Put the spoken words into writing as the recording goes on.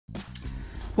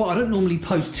Well, I don't normally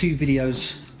post 2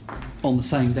 videos on the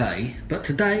same day, but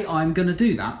today I'm going to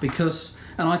do that because,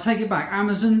 and I take it back,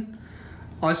 Amazon,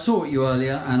 I saw at you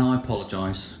earlier and I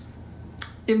apologise.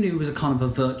 Even if it was a kind of a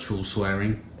virtual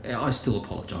swearing, I still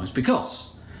apologise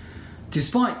because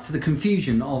despite the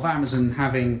confusion of Amazon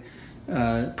having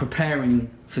preparing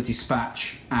for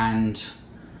dispatch and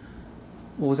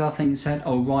what was the other thing it said?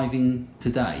 Oh, arriving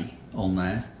today on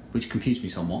there, which confused me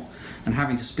somewhat, and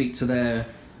having to speak to their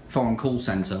foreign call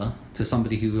centre to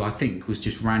somebody who I think was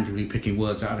just randomly picking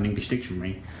words out of an English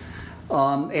dictionary.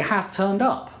 It has turned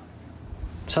up,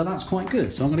 so that's quite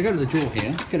good. So I'm going to go to the drawer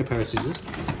here, get a pair of scissors.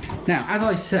 Now, as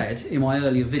I said in my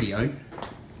earlier video,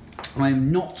 I am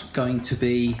not going to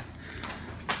be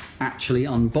actually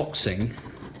unboxing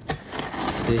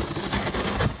this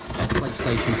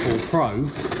PlayStation 4 Pro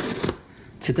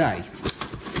today,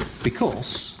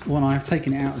 because when I have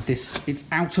taken it out of its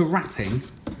outer wrapping,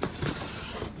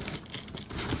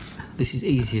 this is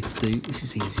easier to do. This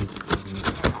is easier to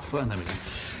do. Well, there we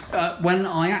go. When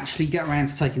I actually get around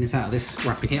to taking this out of this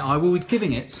wrapping here, I will be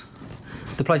giving it,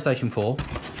 the PlayStation 4,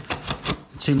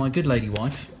 to my good lady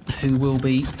wife, who will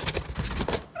be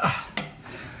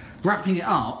wrapping it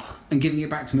up and giving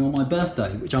it back to me on my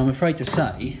birthday, which I'm afraid to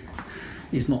say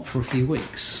is not for a few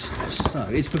weeks. So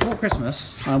it's before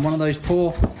Christmas. I'm one of those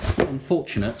poor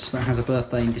unfortunates that has a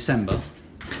birthday in December.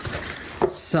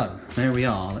 So there we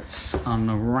are. Let's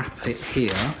unwrap it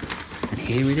here, and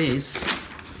here it is.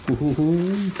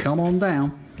 Ooh, come on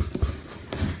down.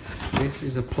 This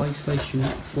is a PlayStation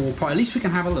 4 Pro. At least we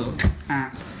can have a look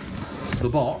at the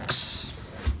box.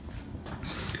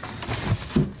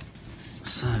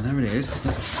 So there it is.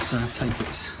 Let's take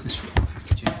this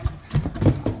packaging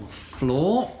on the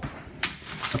floor.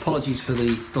 Apologies for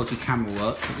the dodgy camera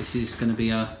work, but this is going to be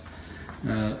a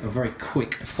very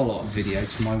quick follow-up video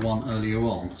to my one earlier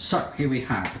on. So here we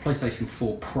have the PlayStation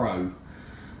 4 Pro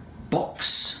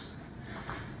box.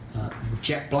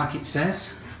 Jet black it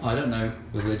says. I don't know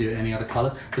whether they do it any other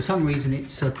colour. For some reason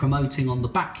it's promoting on the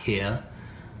back here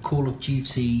Call of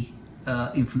Duty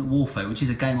Infinite Warfare, which is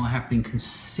a game I have been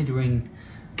considering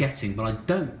getting, but I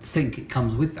don't think it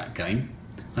comes with that game.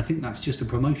 I think that's just a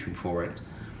promotion for it.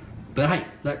 But hey,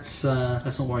 let's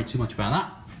not worry too much about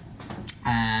that.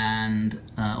 And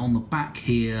on the back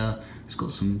here, it's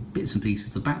got some bits and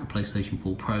pieces about the PlayStation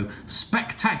 4 Pro.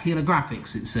 Spectacular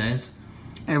graphics, it says.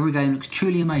 Every game looks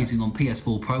truly amazing on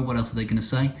PS4 Pro. What else are they going to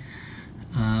say?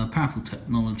 Powerful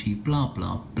technology, blah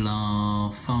blah blah,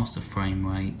 faster frame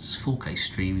rates, 4K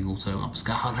streaming, also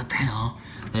upscale. Oh, they are.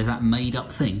 There's that made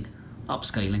up thing,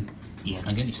 upscaling. Yeah,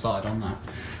 don't get me started on that.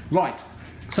 Right,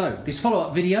 so this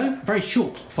follow-up video, very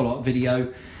short follow-up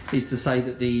video, is to say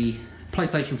that the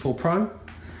PlayStation 4 Pro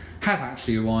has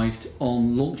actually arrived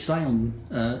on launch day on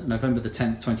November the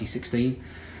 10th, 2016.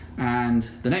 And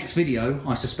the next video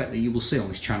I suspect that you will see on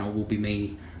this channel will be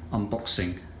me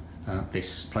unboxing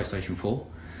this PlayStation 4,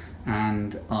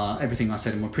 and everything I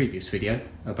said in my previous video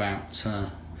about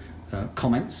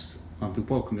comments. I would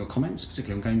welcome your comments,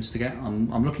 particularly on games to get.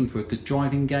 I'm looking for a good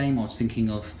driving game. I was thinking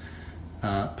of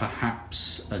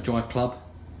perhaps a Drive Club.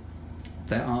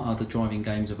 There are other driving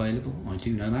games available, I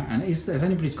do know that. And has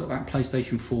anybody's got that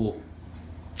PlayStation 4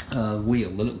 wheel,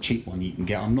 the little cheap one you can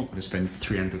get? I'm not going to spend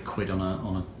 300 quid on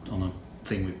a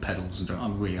thing with pedals, and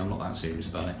I'm not that serious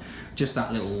about it. Just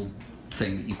that little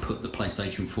thing that you put the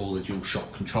PlayStation 4, the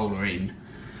DualShock controller in,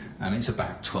 and it's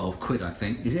about 12 quid, I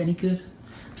think. Is it any good?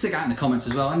 Stick out in the comments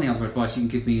as well. Any other advice you can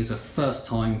give me as a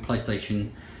first-time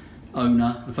PlayStation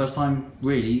owner, a first-time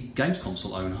really games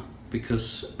console owner,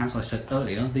 because as I said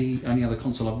earlier, the only other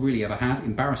console I've really ever had,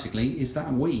 embarrassingly, is that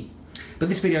Wii. But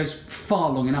this video is far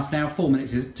long enough now. 4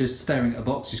 minutes just staring at a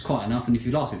box is quite enough, and if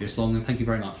you lasted this long, then thank you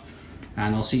very much.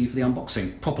 And I'll see you for the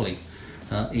unboxing properly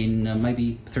in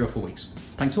maybe 3 or 4 weeks.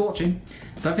 Thanks for watching.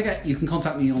 Don't forget, you can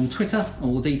contact me on Twitter.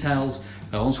 All the details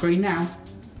are on screen now.